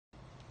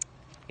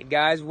Hey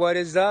guys, what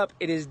is up?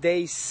 It is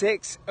day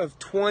 6 of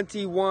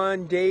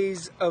 21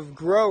 days of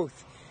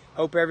growth.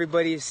 Hope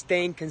everybody is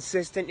staying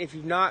consistent. If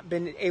you've not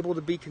been able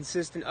to be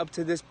consistent up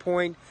to this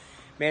point,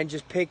 man,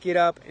 just pick it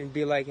up and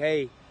be like,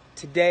 hey,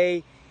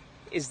 today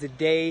is the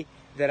day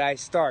that I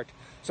start.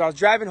 So I was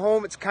driving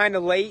home, it's kind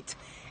of late,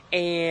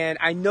 and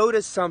I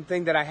noticed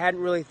something that I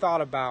hadn't really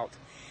thought about.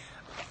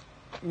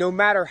 No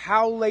matter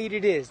how late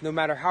it is, no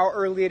matter how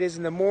early it is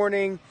in the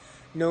morning,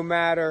 no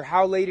matter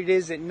how late it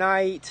is at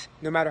night,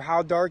 no matter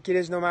how dark it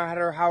is, no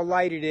matter how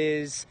light it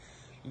is,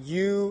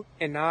 you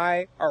and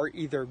I are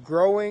either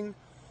growing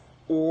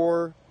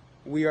or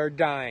we are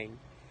dying.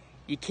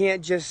 You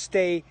can't just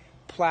stay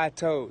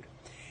plateaued.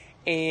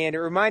 And it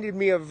reminded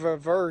me of a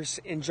verse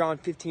in John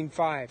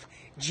 15:5.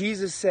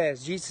 Jesus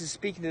is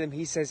speaking to them,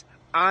 he says,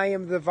 I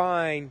am the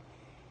vine,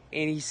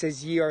 and he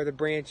says, ye are the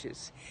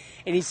branches.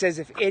 And he says,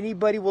 if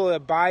anybody will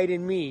abide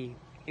in me,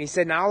 and he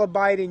said, and I'll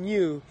abide in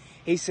you,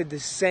 he said, the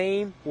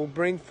same will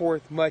bring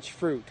forth much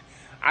fruit.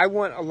 I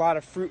want a lot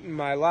of fruit in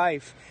my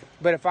life,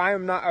 but if I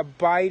am not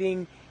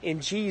abiding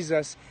in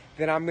Jesus,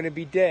 then I'm going to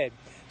be dead.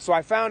 So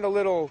I found a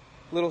little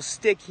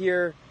stick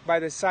here by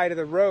the side of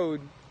the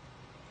road,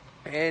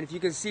 and if you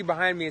can see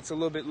behind me, it's a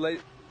little bit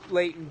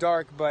late and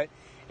dark, but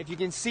if you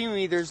can see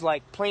me, there's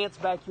like plants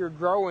back here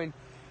growing,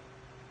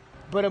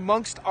 but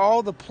amongst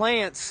all the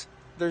plants,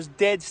 there's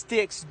dead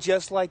sticks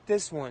just like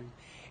this one,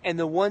 and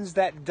the ones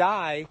that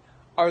die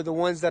are the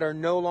ones that are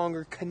no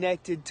longer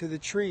connected to the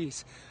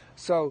trees.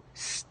 So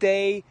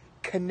stay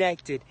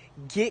connected,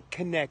 get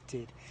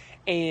connected,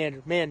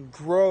 and man,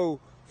 grow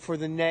for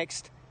the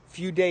next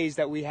few days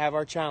that we have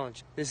our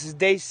challenge. This is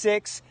day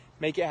 6.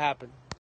 Make it happen.